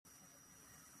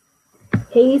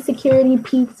Hey, security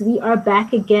peeps, we are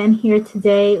back again here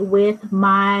today with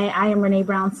I am Renee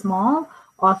Brown Small,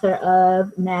 author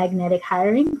of Magnetic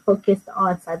Hiring, focused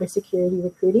on cybersecurity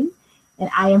recruiting. And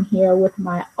I am here with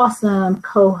my awesome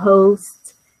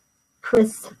co-host,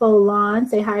 Chris Folon.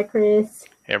 Say hi, Chris.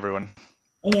 Hey, everyone.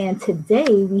 And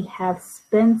today we have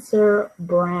Spencer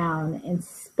Brown. And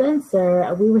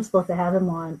Spencer, we were supposed to have him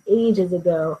on ages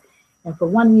ago. And for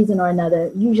one reason or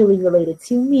another, usually related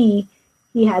to me,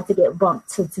 he had to get bumped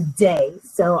to today.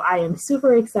 So I am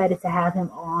super excited to have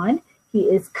him on. He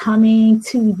is coming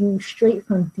to you straight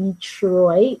from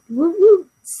Detroit. Woo woo.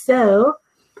 So,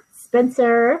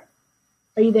 Spencer,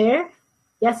 are you there?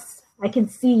 Yes, I can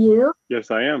see you.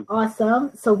 Yes, I am.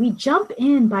 Awesome. So we jump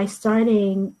in by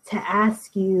starting to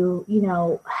ask you,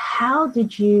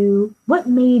 what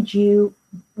made you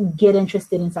get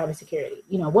interested in cybersecurity?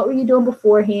 What were you doing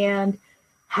beforehand?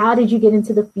 How did you get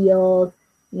into the field?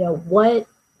 What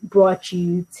brought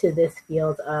you to this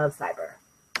field of cyber?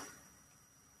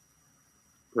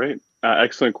 Great.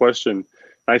 Excellent question.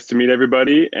 Nice to meet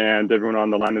everybody and everyone on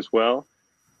the line as well.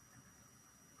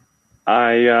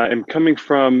 I am coming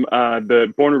from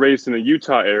born and raised in the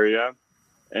Utah area.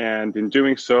 And in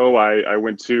doing so, I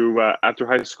went to, after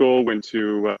high school, went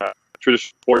to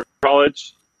traditional sport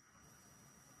college.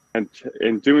 And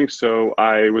in doing so,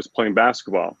 I was playing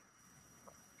basketball.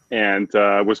 And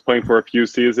was playing for a few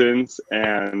seasons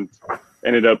and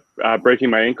ended up breaking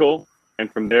my ankle.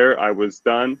 And from there, I was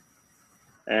done.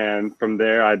 And from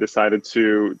there, I decided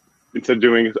to, instead of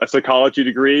doing a psychology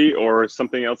degree or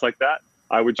something else like that,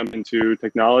 I would jump into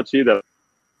technology that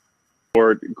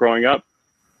for growing up.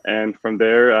 And from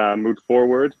there, moved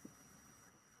forward.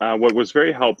 What was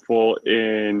very helpful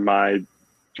in my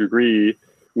degree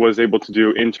was able to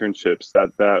do internships.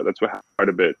 That's what happened quite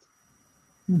a bit.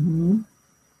 Mm-hmm.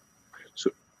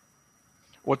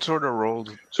 What sort of roles?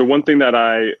 So one thing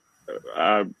that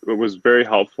was very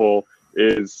helpful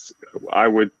is I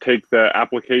would take the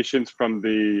applications from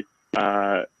the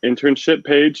internship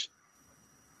page,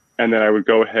 and then I would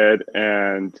go ahead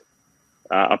and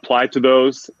apply to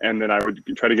those, and then I would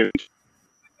try to get.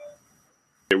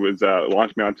 It was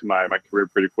launched me onto my career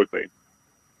pretty quickly.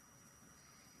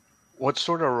 What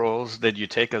sort of roles did you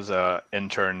take as an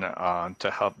intern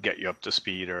to help get you up to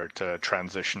speed or to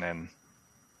transition in?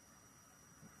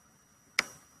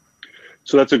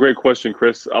 So that's a great question,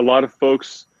 Chris. A lot of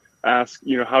folks ask,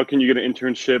 how can you get an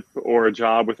internship or a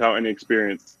job without any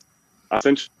experience?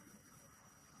 Essentially,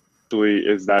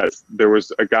 is that there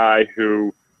was a guy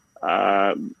who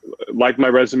liked my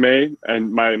resume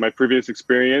and my previous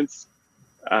experience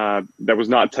that was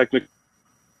not technical,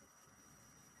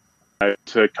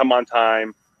 to come on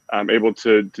time, able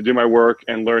to do my work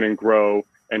and learn and grow.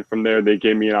 And from there, they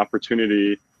gave me an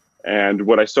opportunity. And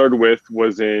what I started with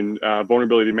was in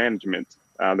vulnerability management.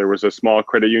 There was a small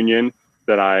credit union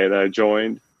that I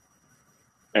joined,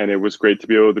 and it was great to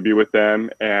be able to be with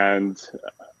them and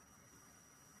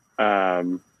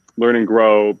learn and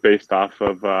grow based off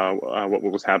of what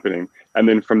was happening. And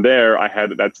then from there, I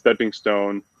had that stepping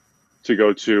stone to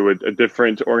go to a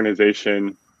different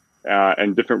organization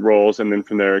and different roles, and then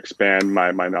from there expand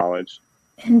my knowledge.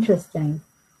 Interesting.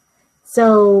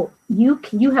 So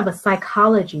you have a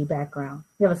psychology background.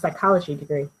 You have a psychology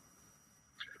degree.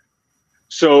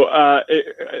 So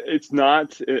it's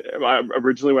not.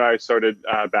 Originally, when I started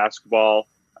basketball,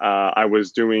 I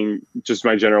was doing just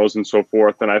my generals and so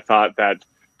forth, and I thought that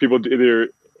people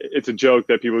it's a joke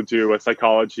that people do a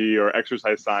psychology or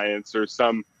exercise science or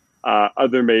some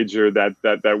other major that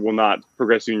will not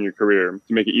progress you in your career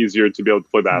to make it easier to be able to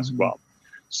play basketball.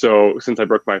 Mm-hmm. So since I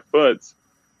broke my foot,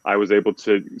 I was able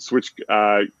to switch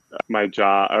my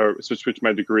job or switch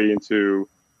my degree into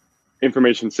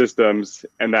information systems,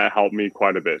 and that helped me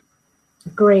quite a bit.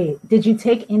 Great. Did you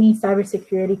take any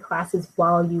cybersecurity classes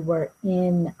while you were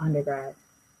in undergrad?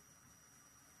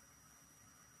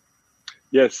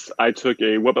 Yes, I took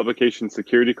a web application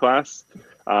security class.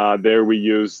 There we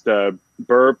used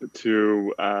Burp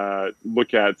to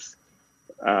look at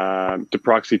to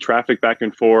proxy traffic back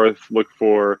and forth, look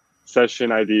for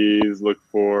session IDs, look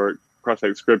for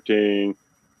cross-site scripting,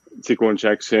 SQL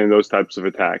injection, those types of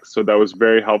attacks. So that was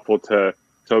very helpful to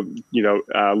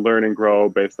learn and grow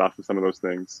based off of some of those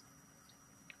things.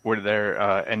 Were there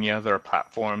any other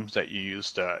platforms that you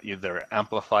used to either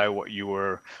amplify what you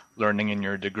were learning in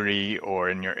your degree or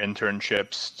in your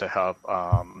internships to help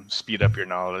speed up your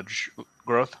knowledge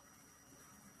growth?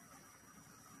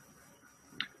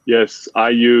 Yes, I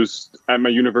used, at my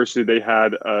university, they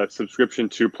had a subscription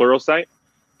to Pluralsight.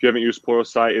 If you haven't used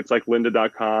Pluralsight, it's like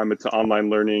lynda.com. It's an online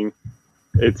learning.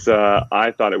 It's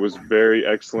I thought it was very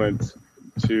excellent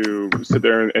to sit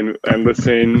there and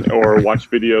listen or watch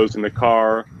videos in the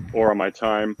car or on my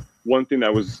time. One thing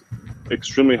that was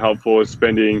extremely helpful is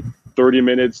spending 30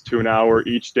 minutes to an hour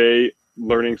each day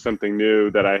learning something new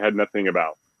that I had nothing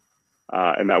about.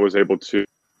 And that was able to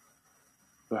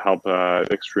help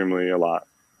extremely a lot.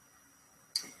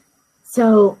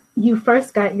 So you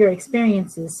first got your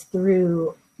experiences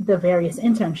through the various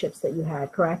internships that you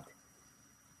had, correct?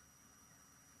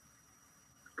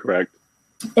 Correct.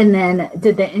 And then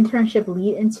did the internship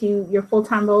lead into your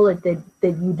full-time role, or did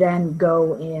you then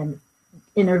go and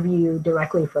interview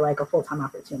directly for like a full-time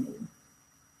opportunity?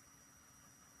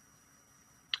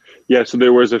 Yeah, so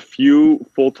there was a few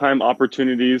full-time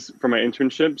opportunities for my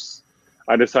internships.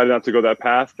 I decided not to go that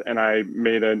path, and I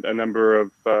made a number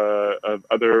of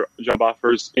other job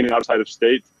offers in and outside of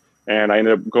state. And I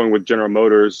ended up going with General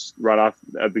Motors right off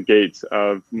at the gate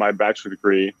of my bachelor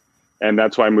degree. And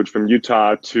that's why I moved from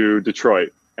Utah to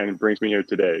Detroit, and it brings me here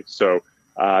today. So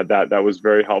that was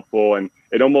very helpful, and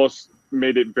it almost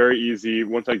made it very easy.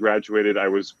 Once I graduated, I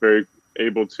was very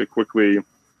able to quickly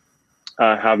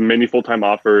have many full-time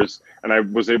offers, and I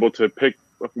was able to pick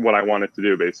what I wanted to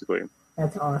do, basically.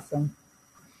 That's awesome.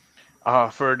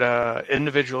 For the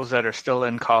individuals that are still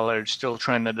in college, still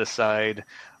trying to decide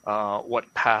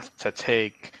what path to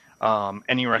take,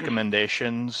 any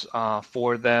recommendations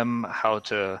for them, how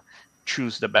to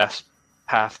choose the best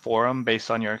path for them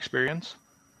based on your experience?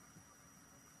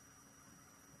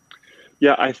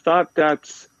 Yeah, I thought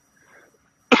that,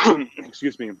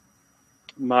 excuse me,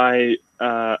 my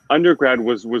undergrad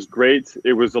was great.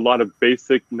 It was a lot of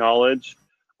basic knowledge.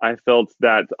 I felt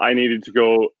that I needed to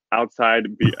go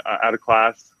outside, be out of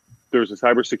class. There was a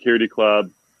cybersecurity club.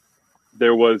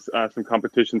 There was some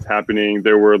competitions happening.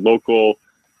 There were local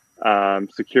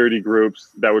security groups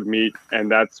that would meet, and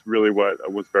that's really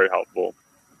what was very helpful.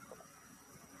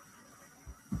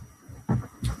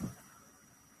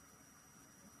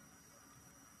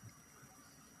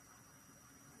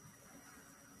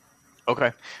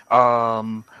 Okay.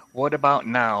 What about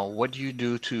now? What do you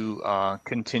do to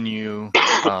continue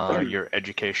your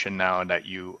education now that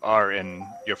you are in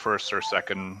your first or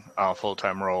second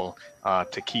full-time role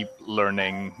to keep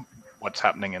learning what's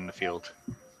happening in the field?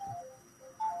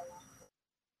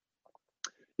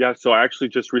 Yeah, so I actually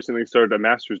just recently started a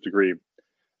master's degree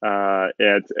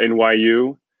at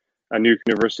NYU, a New York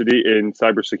University, in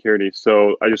cybersecurity.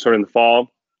 So I just started in the fall.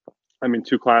 I'm in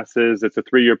 2 classes. It's a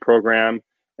 3-year program,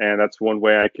 and that's one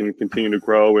way I can continue to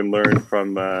grow and learn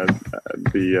from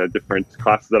the different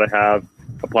classes that I have,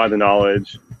 apply the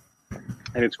knowledge,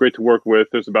 and it's great to work with.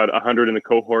 There's about 100 in the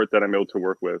cohort that I'm able to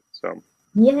work with. So.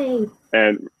 Yay!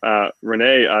 And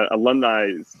Renee,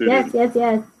 alumni student.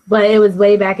 Yes. But it was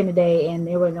way back in the day, and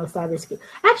there were no cybersecurity.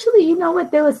 Actually, you know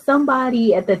what? There was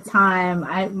somebody at the time.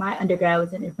 My undergrad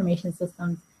was in information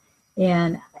systems,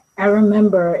 and I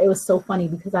remember it was so funny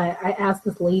because I asked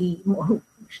this lady.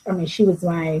 She was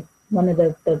one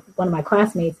of my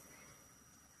classmates.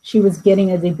 She was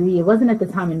getting a degree. It wasn't at the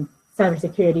time in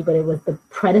cybersecurity, but it was the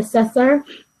predecessor.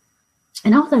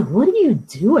 And I was like, what do you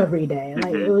do every day?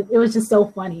 Like, it was just so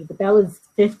funny. But that was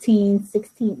 15,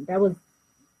 16. That was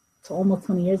almost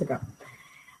 20 years ago.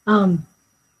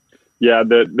 Yeah,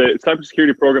 the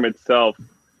cybersecurity program itself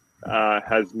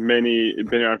has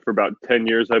been around for about 10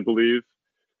 years, I believe.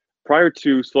 Prior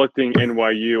to selecting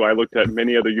NYU, I looked at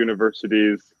many other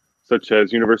universities, such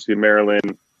as University of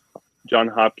Maryland,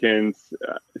 Johns Hopkins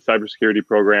cybersecurity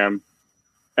program.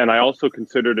 And I also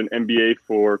considered an MBA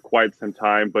for quite some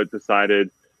time, but decided,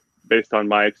 based on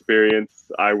my experience,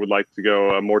 I would like to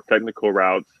go a more technical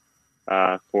route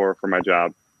for my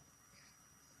job.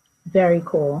 Very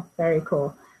cool. Very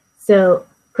cool. So,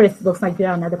 Chris, looks like you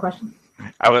have another question.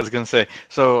 I was going to say,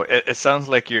 so it sounds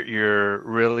like you're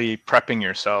really prepping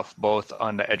yourself both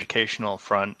on the educational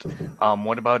front.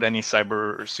 What about any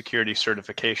cybersecurity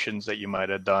certifications that you might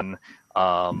have done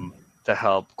to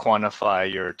help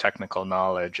quantify your technical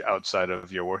knowledge outside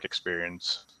of your work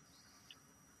experience?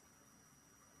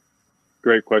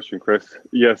 Great question, Chris.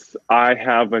 Yes, I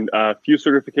have a few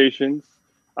certifications.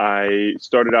 I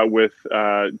started out with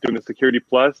doing the Security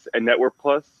Plus and Network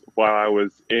Plus while I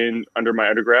was under my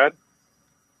undergrad.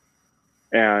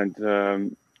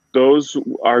 And those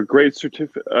are great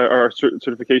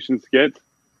certifications to get.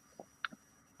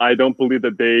 I don't believe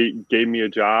that they gave me a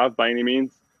job by any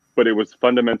means, but it was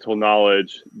fundamental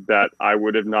knowledge that I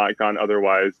would have not gone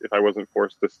otherwise if I wasn't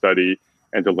forced to study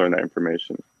and to learn that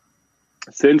information.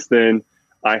 Since then,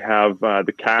 I have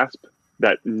the CASP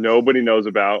that nobody knows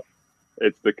about.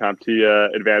 It's the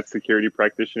CompTIA Advanced Security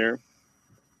Practitioner.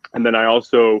 And then I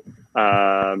also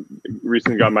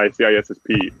recently got my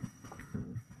CISSP.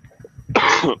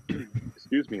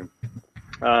 excuse me.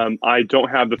 I don't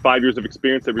have the 5 years of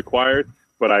experience that required,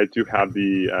 but I do have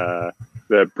the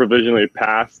provisionally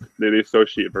passed, the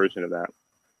associate version of that.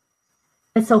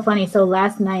 It's so funny. So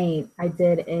last night I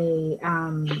did a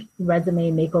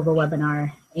resume makeover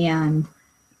webinar, and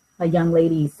a young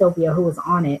lady, Sylvia, who was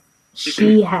on it,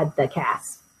 she had the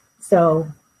CAS. So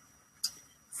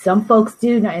some folks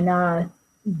do, and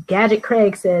Gadget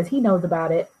Craig says he knows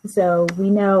about it. So we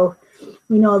know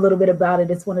a little bit about it.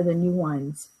 It's one of the new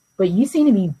ones. But you seem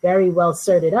to be very well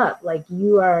certed up. Like,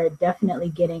 you are definitely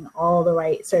getting all the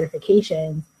right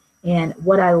certifications. And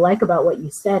what I like about what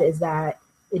you said is that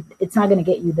it's not going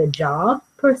to get you the job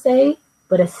per se,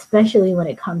 but especially when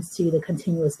it comes to the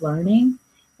continuous learning,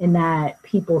 and that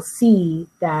people see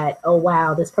that, oh,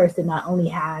 wow, this person not only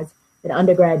has an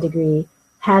undergrad degree,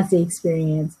 has the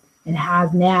experience, and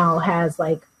has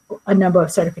like a number of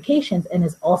certifications, and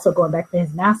is also going back for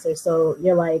his master's. So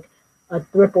you're like a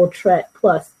triple threat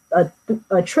plus,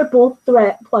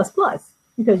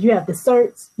 because you have the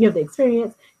certs, you have the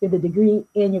experience, you have the degree,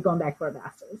 and you're going back for a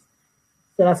master's.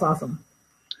 So that's awesome.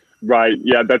 Right.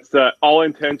 Yeah, that's all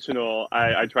intentional.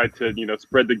 I tried to,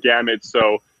 spread the gamut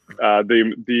so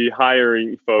the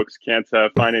hiring folks can't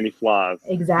find any flaws.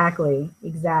 Exactly.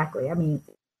 I mean,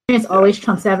 experience always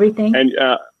trumps everything.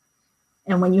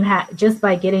 And when you have, just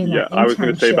by getting the I was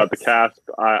going to say about the CASP,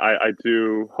 I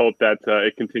do hope that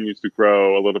it continues to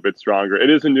grow a little bit stronger. It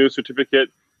is a new certificate,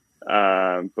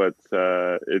 but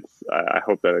I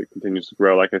hope that it continues to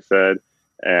grow, like I said,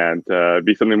 and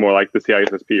be something more like the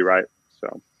CISSP, right?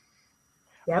 So.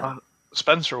 Yep.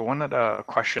 Spencer, one of the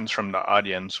questions from the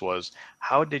audience was,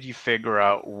 how did you figure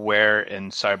out where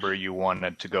in cyber you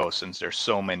wanted to go, since there's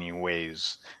so many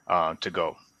ways to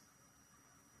go?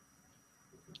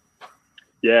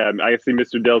 Yeah, I see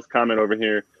Mr. Dell's comment over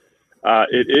here.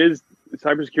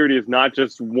 Cybersecurity is not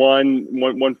just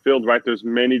one field, right? There's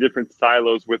many different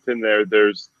silos within there.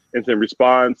 There's incident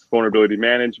response, vulnerability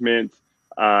management,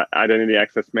 identity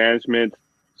access management,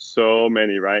 so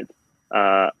many, right?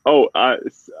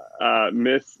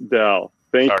 Miss Dell,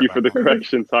 thank you for the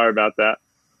correction. Sorry about that.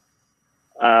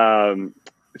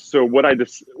 So what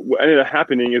ended up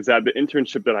happening is that the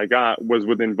internship that I got was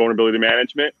within vulnerability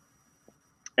management.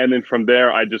 And then from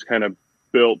there, I just kind of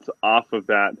built off of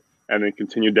that and then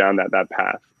continued down that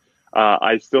path.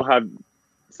 I still have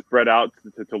spread out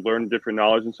to learn different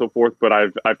knowledge and so forth, but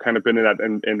I've kind of been in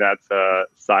that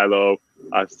silo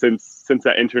since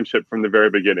that internship from the very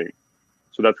beginning.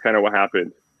 So that's kind of what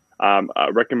happened.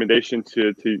 A recommendation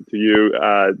to you,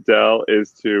 Dell,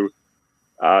 is to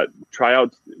try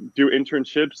out, do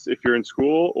internships if you're in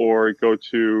school, or go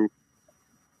to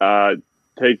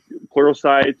take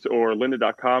Pluralsight or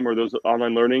lynda.com or those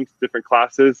online learnings, different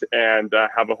classes, and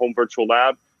have a home virtual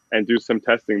lab and do some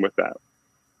testing with that.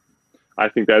 I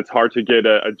think that it's hard to get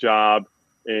a job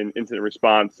in incident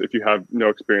response if you have no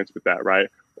experience with that, right?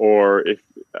 Or if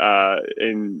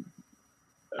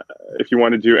you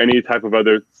want to do any type of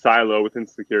other silo within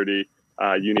security,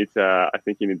 you need to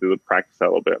practice that a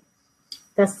little bit.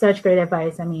 That's such great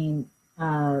advice. I mean,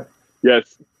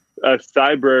 yes,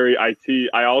 Cybrary IT,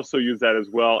 I also use that as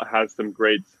well. It has some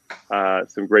great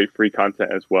free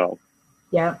content as well.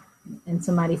 Yep. And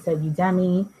somebody said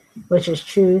Udemy, which is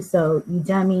true. So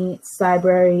Udemy,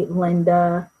 Cybrary,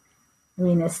 Lynda. I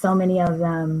mean, there's so many of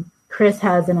them. Chris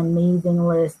has an amazing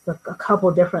list, a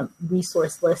couple different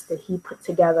resource lists that he put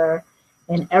together.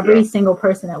 And every single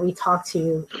person that we talk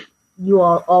to, you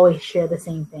all always share the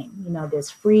same thing.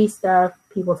 There's free stuff.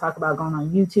 People talk about going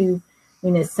on YouTube. I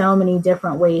mean, there's so many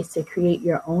different ways to create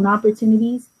your own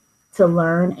opportunities to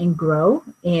learn and grow.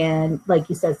 And like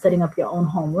you said, setting up your own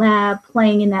home lab,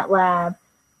 playing in that lab,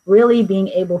 really being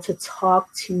able to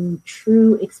talk to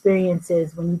true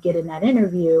experiences when you get in that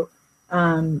interview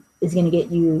is going to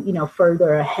get you,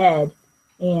 further ahead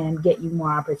and get you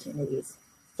more opportunities.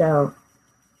 So.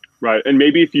 Right. And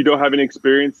maybe if you don't have any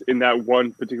experience in that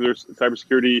one particular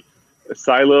cybersecurity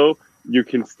silo, you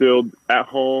can still at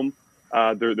home,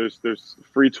 there's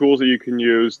free tools that you can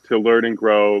use to learn and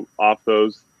grow off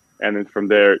those. And then from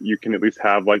there, you can at least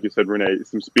have, like you said, Renee,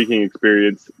 some speaking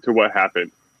experience to what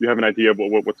happened. You have an idea of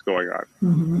what's going on.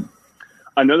 Mm-hmm.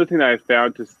 Another thing that I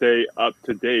found to stay up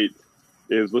to date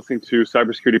is listening to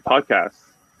cybersecurity podcasts.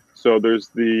 So there's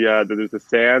the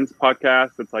SANS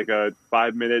podcast. That's like a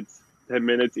 5 minutes, 10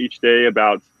 minutes each day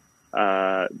about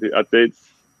the updates.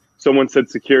 Someone said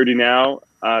Security Now.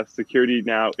 Security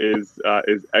Now is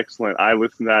excellent. I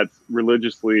listen to that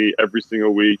religiously every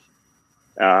single week,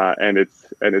 and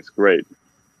it's great.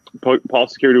 Paul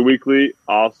Security Weekly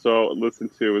also listen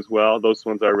to as well. Those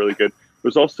ones are really good.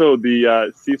 There's also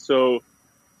the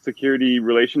security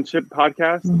relationship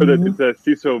podcast, Mm-hmm. but it's a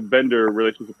CISO vendor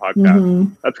relationship podcast.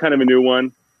 Mm-hmm. That's kind of a new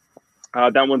one.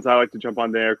 That one's I like to jump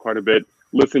on there quite a bit,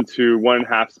 listen to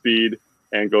 1.5 speed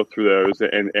and go through those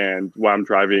and while I'm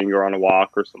driving or on a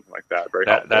walk or something like that. Very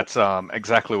helpful. That's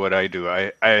exactly what I do.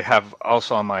 I have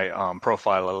also on my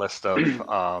profile a list of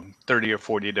 30 or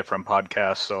 40 different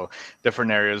podcasts, so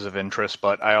different areas of interest,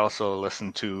 but I also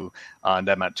listen to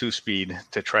them at 2 speed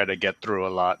to try to get through a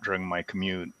lot during my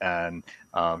commute. And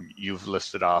you've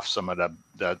listed off some of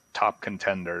the top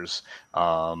contenders.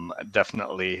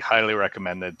 Definitely highly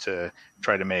recommended to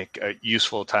try to make a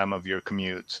useful time of your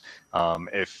commutes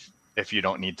if you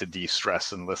don't need to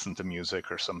de-stress and listen to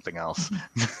music or something else.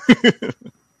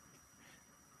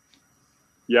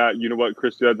 Yeah, you know what,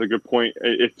 Chris, that's a good point.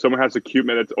 If someone has a commute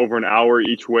that's over an hour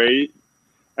each way,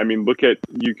 I mean,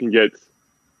 you can get,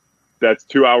 that's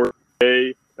 2 hours a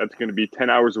day. That's going to be 10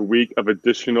 hours a week of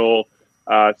additional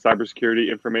cybersecurity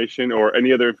information or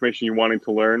any other information you're wanting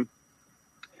to learn.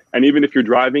 And even if you're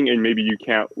driving and maybe you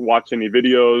can't watch any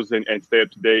videos and stay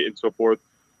up to date and so forth,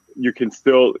 you can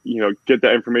still, get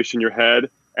that information in your head.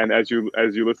 And as you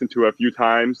listen to it a few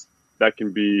times,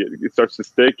 it starts to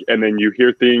stick. And then you hear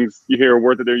a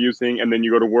word that they're using, and then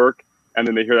you go to work and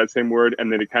then they hear that same word,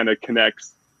 and then it kind of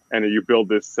connects, and then you build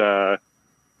this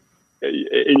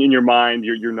in your mind,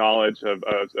 your knowledge of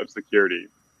security.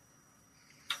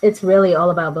 It's really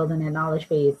all about building that knowledge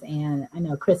base. And I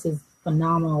know Chris is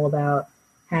phenomenal about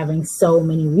having so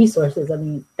many resources. I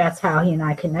mean, that's how he and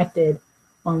I connected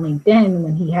on LinkedIn,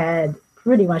 when he had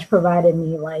pretty much provided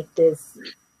me like this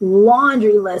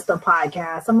laundry list of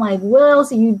podcasts. I'm like, what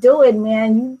else are you doing,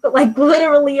 man? You like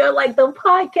literally are like the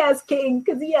podcast king,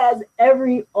 because he has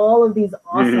all of these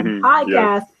awesome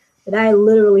podcasts that I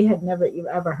literally had never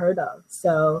ever heard of.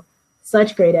 So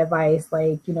such great advice,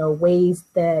 like, other ways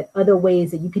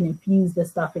that you can infuse the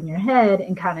stuff in your head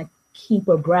and kind of keep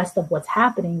abreast of what's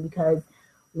happening. Because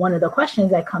one of the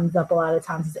questions that comes up a lot of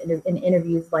times is in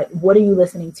interviews, like, what are you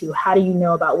listening to? How do you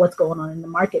know about what's going on in the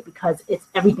market? Because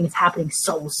everything is happening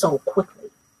so quickly.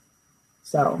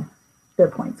 So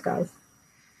good points, guys.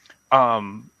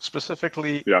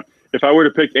 Specifically. Yeah. If I were to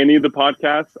pick any of the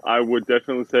podcasts, I would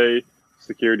definitely say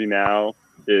Security Now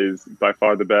is by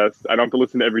far the best. I don't have to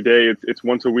listen to every day. It's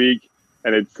once a week,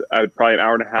 and it's probably an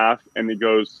hour and a half. And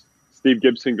Steve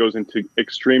Gibson goes into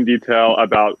extreme detail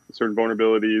about certain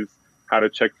vulnerabilities, how to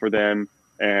check for them,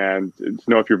 and to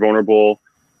know if you're vulnerable.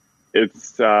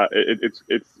 It's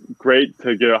great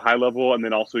to get a high level, and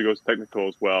then also he goes technical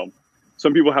as well.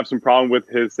 Some people have some problem with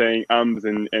his saying ums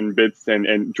and bits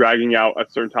and dragging out a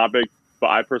certain topic, but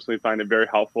I personally find it very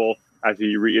helpful. As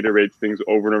he reiterates things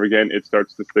over and over again, it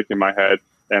starts to stick in my head,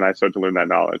 and I start to learn that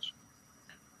knowledge.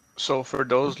 So for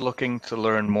those looking to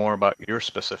learn more about your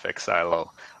specific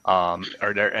silo,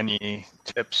 are there any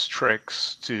tips,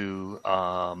 tricks to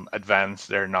advance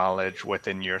their knowledge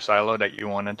within your silo that you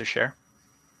wanted to share?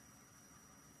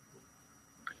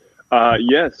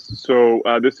 Yes. So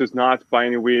this is not by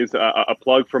any ways a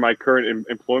plug for my current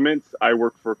employment. I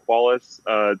work for Qualys,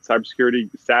 a cybersecurity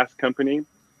SaaS company,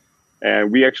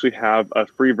 and we actually have a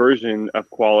free version of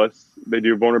Qualys. They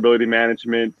do vulnerability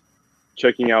management,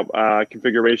 checking out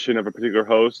configuration of a particular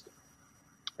host.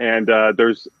 And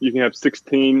you can have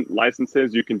 16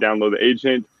 licenses. You can download the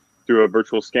agent, do a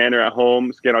virtual scanner at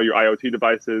home, scan all your IoT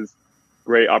devices.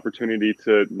 Great opportunity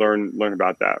to learn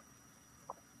about that.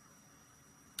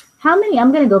 How many,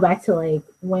 I'm going to go back to like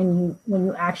when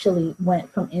you actually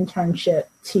went from internship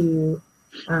to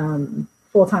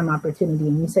full-time opportunity,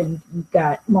 and you said you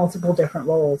got multiple different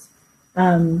roles.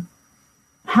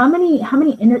 How many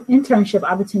internship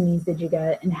opportunities did you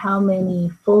get, and how many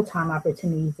full-time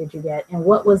opportunities did you get, and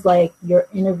what was like your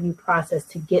interview process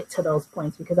to get to those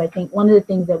points? Because I think one of the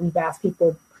things that we've asked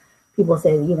people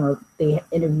say, they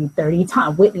interviewed 30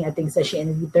 times. Whitney, I think, said she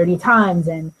interviewed 30 times,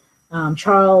 and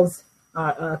Charles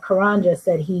Karanja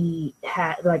said he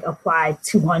had like applied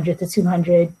 200 to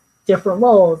 200 different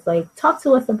roles. Like, talk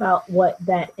to us about what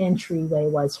that entryway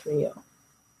was for you.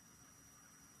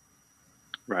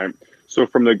 Right. So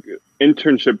from the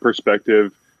internship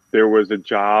perspective, there was a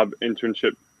job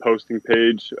internship posting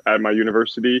page at my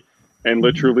university, and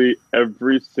literally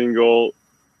every single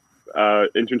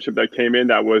internship that came in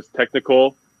that was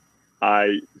technical,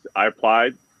 I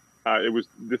applied.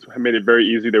 This made it very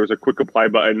easy. There was a quick apply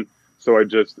button, so I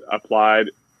just applied,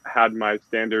 had my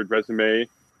standard resume.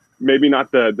 Maybe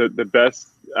not the best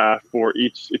for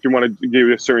each. If you want to give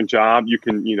a certain job, you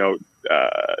can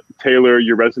tailor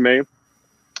your resume.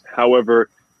 However,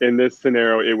 in this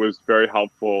scenario, it was very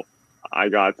helpful. I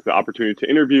got the opportunity to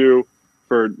interview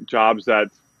for jobs that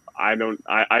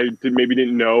maybe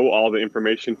didn't know all the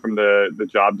information from the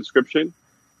job description,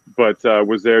 but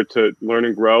was there to learn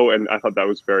and grow, and I thought that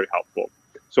was very helpful.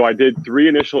 So I did 3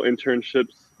 initial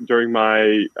internships during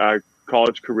my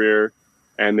college career,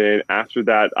 and then after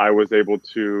that, I was able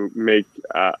to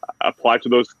apply to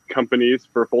those companies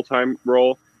for a full-time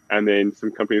role, and then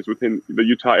some companies within the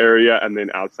Utah area, and then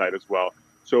outside as well.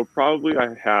 So probably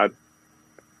I had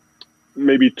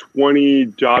maybe 20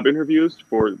 job interviews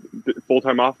for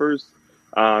full-time offers,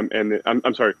 and then,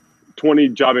 I'm sorry, 20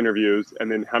 job interviews,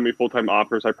 and then how many full-time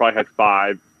offers? I probably had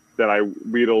 5 that I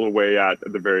wheedled away at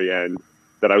the very end,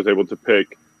 that I was able to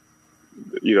pick,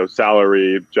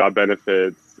 salary, job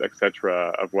benefits,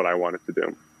 etc., of what I wanted to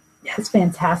do. That's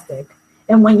fantastic.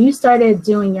 And when you started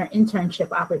doing your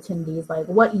internship opportunities, like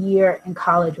what year in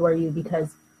college were you?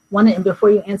 Because before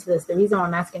you answer this, the reason why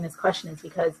I'm asking this question is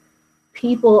because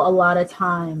people, a lot of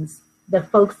times, the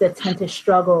folks that tend to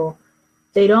struggle,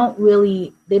 they don't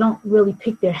really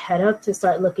pick their head up to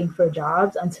start looking for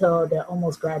jobs until they're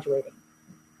almost graduating.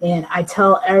 And I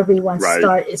tell everyone,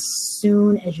 start as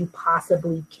soon as you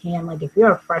possibly can. Like if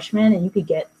you're a freshman and you could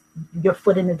get your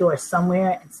foot in the door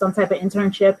somewhere in some type of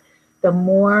internship, the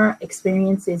more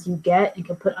experiences you get and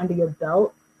can put under your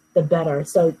belt, the better.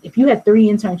 So if you had 3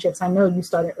 internships, I know you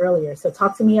started earlier. So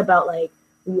talk to me about, like,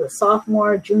 were you a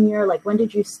sophomore, junior? Like, when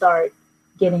did you start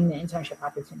getting the internship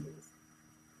opportunities?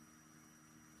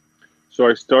 So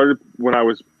I started when I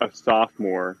was a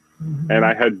sophomore, and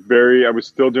I was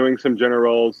still doing some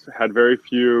generals, had very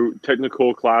few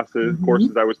technical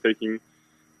courses I was taking.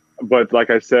 But like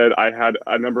I said, I had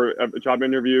a number of job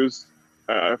interviews,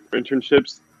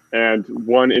 internships, and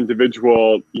one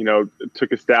individual,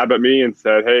 took a stab at me and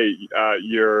said, "Hey,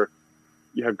 you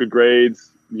have good grades,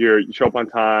 you show up on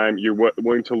time, you're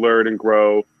willing to learn and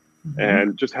grow."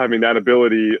 And just having that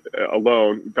ability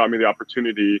alone got me the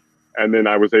opportunity. And then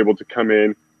I was able to come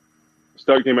in,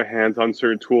 start getting my hands on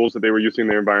certain tools that they were using in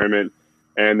their environment.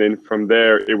 And then from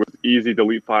there, it was easy to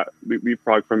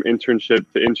leapfrog from internship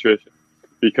to internship,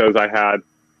 because I had,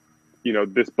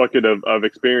 this bucket of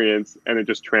experience, and it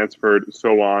just transferred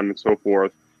so on and so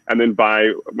forth. And then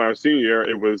by my senior year,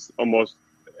 it was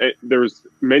there was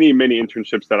many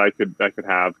internships that I could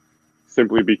have,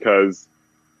 simply because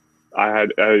I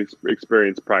had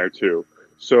experience prior to.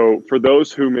 So for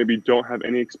those who maybe don't have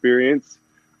any experience,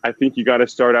 I think you got to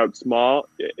start out small.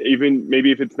 Even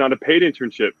maybe if it's not a paid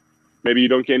internship, maybe you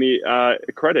don't get any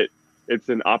credit. It's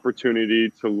an opportunity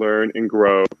to learn and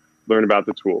grow, learn about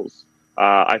the tools.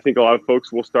 I think a lot of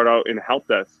folks will start out in a help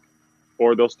desk,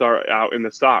 or they'll start out in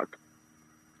the SOC.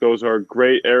 Those are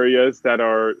great areas that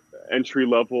are entry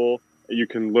level. You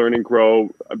can learn and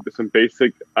grow some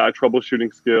basic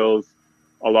troubleshooting skills,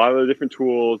 a lot of the different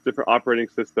tools, different operating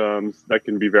systems that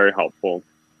can be very helpful.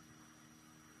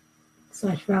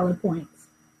 Such valid points.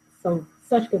 So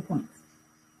such good points.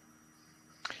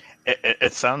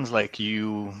 It sounds like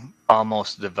you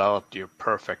almost developed your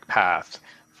perfect path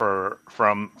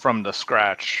from the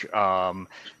scratch,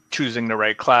 choosing the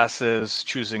right classes,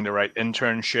 choosing the right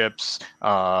internships,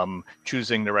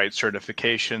 choosing the right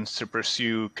certifications to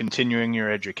pursue, continuing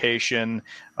your education.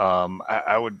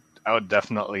 I would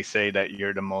definitely say that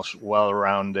you're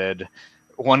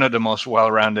one of the most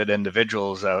well-rounded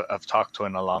individuals I've talked to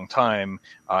in a long time.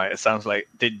 It sounds like,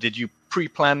 did you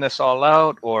pre-plan this all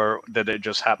out, or did it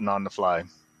just happen on the fly?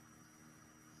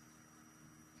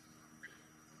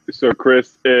 So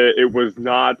Chris, it was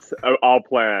not all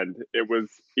planned. It was,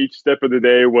 each step of the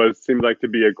day seemed like to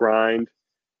be a grind,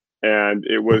 and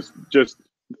it was just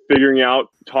figuring out,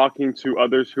 talking to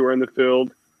others who are in the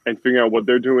field and figuring out what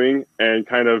they're doing, and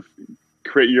kind of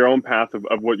create your own path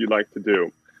of what you'd like to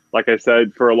do. Like I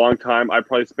said, for a long time, I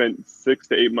probably spent 6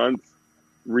 to 8 months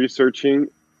researching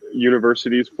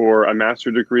universities for a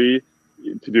master's degree,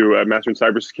 to do a master in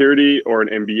cybersecurity or an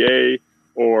MBA,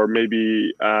 or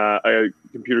maybe a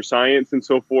computer science and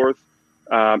so forth.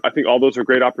 I think all those are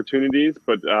great opportunities,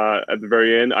 but at the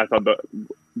very end, I thought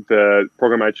the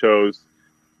program I chose,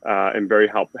 I'm very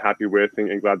happy with,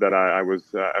 and glad that I was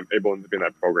able to be in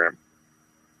that program.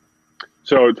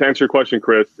 So to answer your question,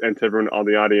 Chris, and to everyone on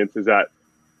the audience, is that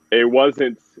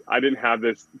I didn't have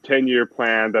this 10-year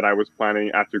plan that I was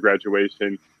planning after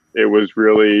graduation. It was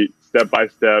really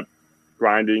step-by-step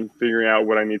grinding, figuring out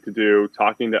what I need to do,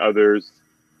 talking to others,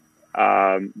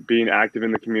 being active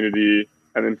in the community.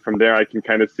 And then from there, I can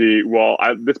kind of see, well,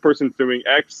 this person's doing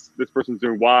X, this person's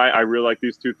doing Y. I really like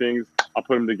these two things. I'll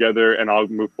put them together and I'll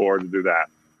move forward to do that.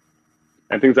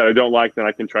 And things that I don't like, then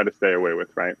I can try to stay away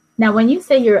with, right? Now, when you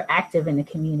say you're active in the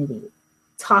community,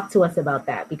 talk to us about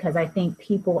that, because I think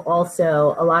a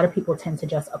lot of people tend to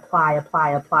just apply.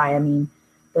 I mean,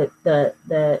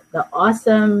 the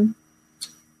awesome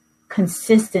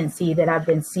consistency that I've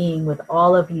been seeing with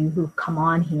all of you who've come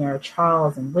on here,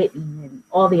 Charles and Whitney and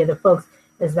all the other folks,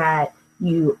 is that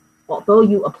you, although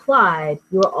you applied,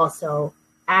 you're also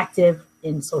active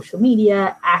in social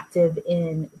media, active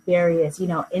in various,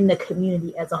 in the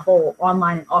community as a whole,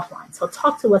 online and offline. So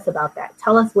talk to us about that.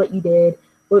 Tell us what you did,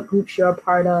 what groups you're a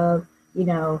part of,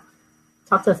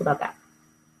 talk to us about that.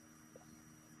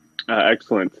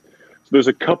 Excellent. So there's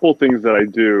a couple things that I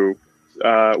do.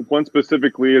 One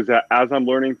specifically is that as I'm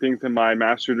learning things in my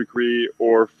master's degree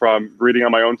or from reading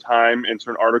on my own time in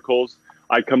certain articles,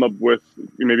 I come up with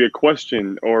maybe a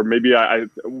question, or maybe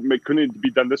couldn't it be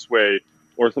done this way,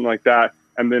 or something like that.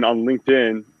 And then on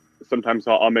LinkedIn, sometimes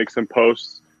I'll make some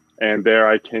posts, and there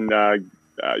I can,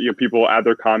 people add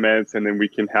their comments, and then we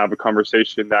can have a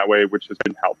conversation that way, which has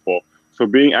been helpful. So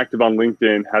being active on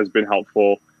LinkedIn has been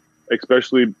helpful,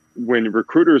 especially when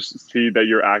recruiters see that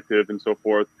you're active and so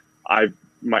forth. My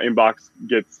inbox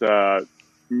gets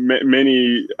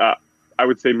many, I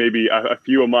would say maybe a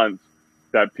few a month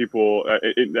that people,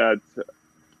 that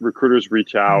recruiters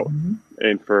reach out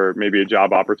and for maybe a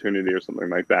job opportunity or something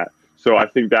like that. So I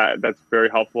think that's very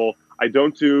helpful. I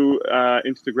don't do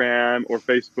Instagram or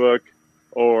Facebook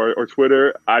or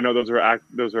Twitter. I know those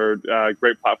are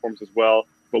great platforms as well,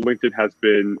 but LinkedIn has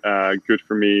been good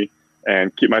for me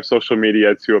and keep my social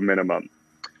media to a minimum.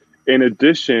 In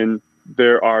addition,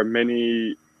 there are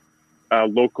many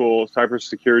local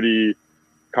cybersecurity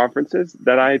conferences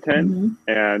that I attend.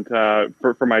 And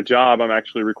for my job, I'm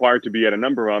actually required to be at a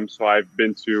number of them. So I've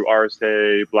been to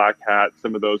RSA, Black Hat,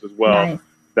 some of those as well. Nice.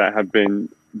 That have been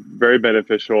very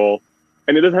beneficial.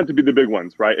 And it doesn't have to be the big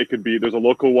ones, right? It could be, there's a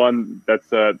local one that's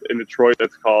in Detroit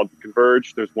that's called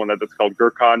Converge. There's one that's called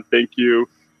GERCON. Thank you.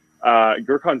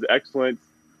 GERCON's excellent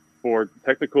for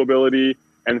technical ability.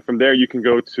 And from there, you can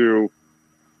go to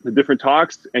the different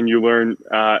talks and you learn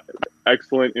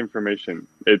excellent information.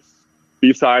 It's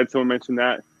B-Side, someone mentioned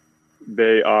that.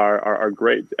 They are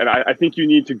great. And I think you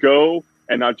need to go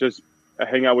and not just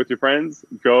hang out with your friends.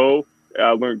 Go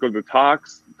learn, go to the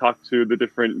talks, talk to the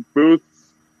different booths,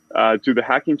 do the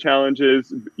hacking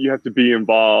challenges. You have to be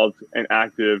involved and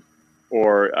active,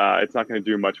 or it's not going to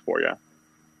do much for you.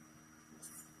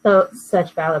 So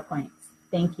such valid points.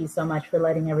 Thank you so much for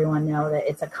letting everyone know that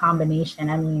it's a combination.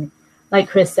 I mean, like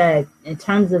Chris said, in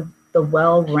terms of the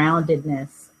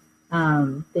well-roundedness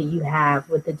that you have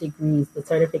with the degrees, the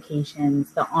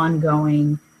certifications, the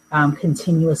ongoing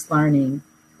continuous learning,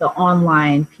 the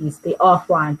online piece, the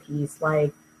offline piece,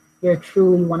 like you're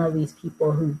truly one of these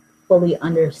people who fully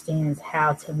understands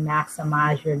how to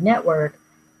maximize your network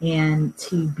and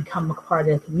to become a part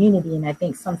of the community. And I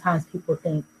think sometimes people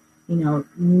think,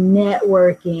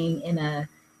 networking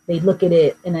they look at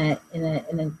it in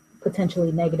a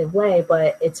potentially negative way,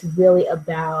 but it's really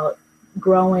about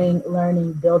growing,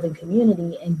 learning, building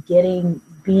community, and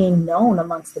being known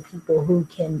amongst the people who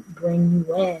can bring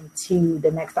you in to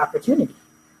the next opportunity.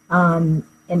 And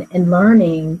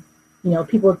learning,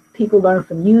 people learn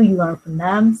from you, you learn from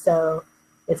them. So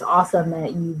it's awesome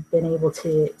that you've been able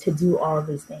to do all of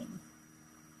these things.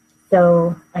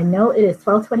 So I know it is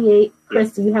 12:28.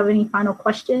 Chris, do you have any final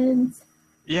questions?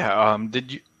 Yeah.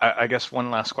 I guess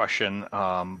one last question.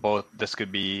 Both this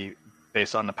could be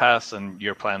based on the past and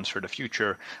your plans for the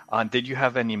future. Did you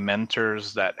have any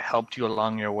mentors that helped you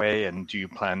along your way, and do you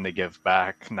plan to give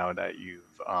back now that you've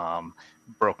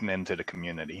broken into the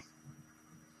community?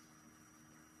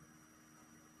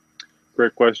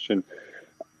 Great question.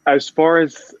 As far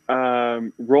as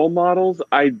role models,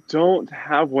 I don't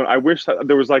have one. I wish that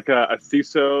there was like a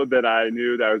CISO that I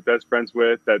knew that I was best friends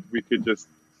with that we could just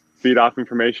feed off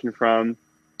information from.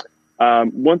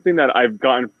 One thing that I've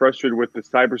gotten frustrated with the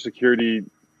cybersecurity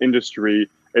industry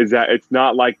is that it's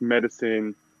not like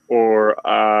medicine or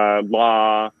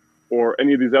law or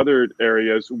any of these other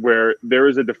areas where there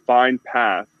is a defined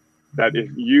path that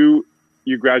if you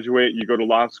graduate, you go to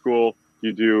law school,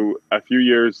 you do a few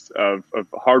years of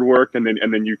hard work, and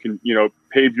then you can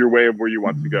pave your way of where you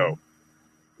want to go.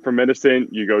 For medicine,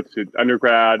 you go to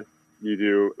undergrad, you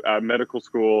do medical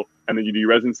school, and then you do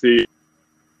residency,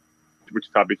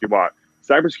 which topic you want.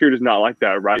 Cybersecurity is not like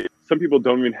that, right? Some people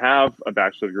don't even have a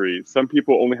bachelor's degree. Some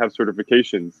people only have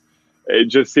certifications. It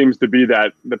just seems to be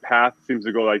that the path seems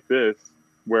to go like this,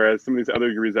 whereas some of these other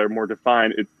degrees that are more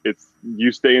defined, it's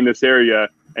you stay in this area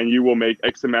and you will make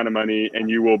X amount of money and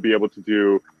you will be able to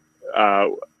do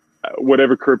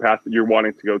whatever career path that you're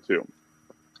wanting to go to.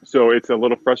 So it's a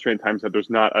little frustrating at times that there's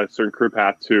not a certain career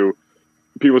path to.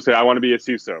 People say, I want to be a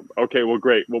CISO. Okay, well,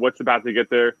 great. Well, what's the path to get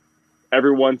there?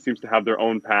 Everyone seems to have their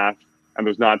own path, and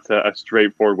there's not a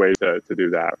straightforward way to do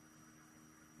that.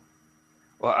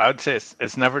 Well, I would say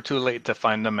it's never too late to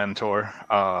find a mentor.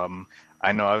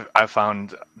 I know I've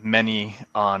found many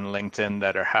on LinkedIn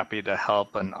that are happy to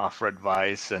help and offer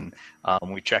advice, and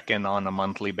we check in on a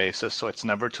monthly basis. So it's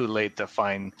never too late to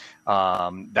find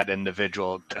that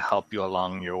individual to help you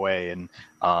along your way. And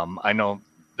I know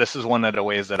this is one of the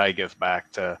ways that I give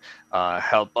back to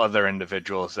help other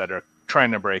individuals that are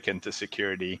trying to break into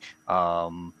security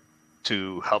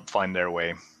to help find their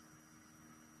way.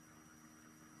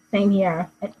 Same here.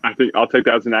 I think I'll take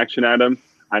that as an action item.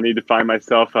 I need to find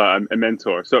myself a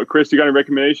mentor. So, Chris, you got any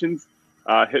recommendations?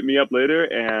 Hit me up later,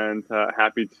 and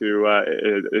happy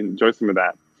to enjoy some of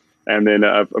that. And then,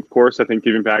 of course, I think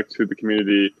giving back to the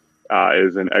community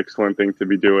is an excellent thing to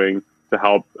be doing to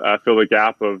help fill the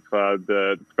gap of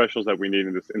the professionals that we need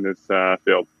in this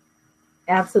field.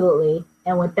 Absolutely.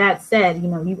 And with that said,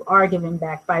 you are giving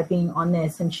back by being on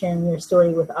this and sharing your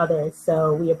story with others.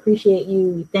 So we appreciate you.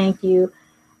 We thank you.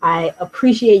 I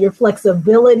appreciate your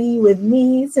flexibility with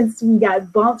me since we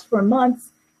got bumped for months,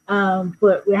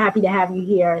 but we're happy to have you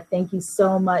here. Thank you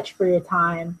so much for your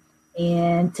time.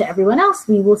 And to everyone else,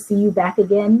 we will see you back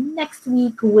again next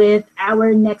week with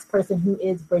our next person who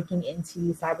is breaking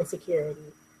into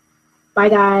cybersecurity. Bye,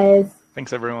 guys.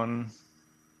 Thanks, everyone.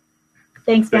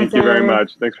 Thanks, Spencer. Thank you very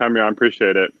much. Thanks for having me on.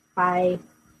 Appreciate it. Bye.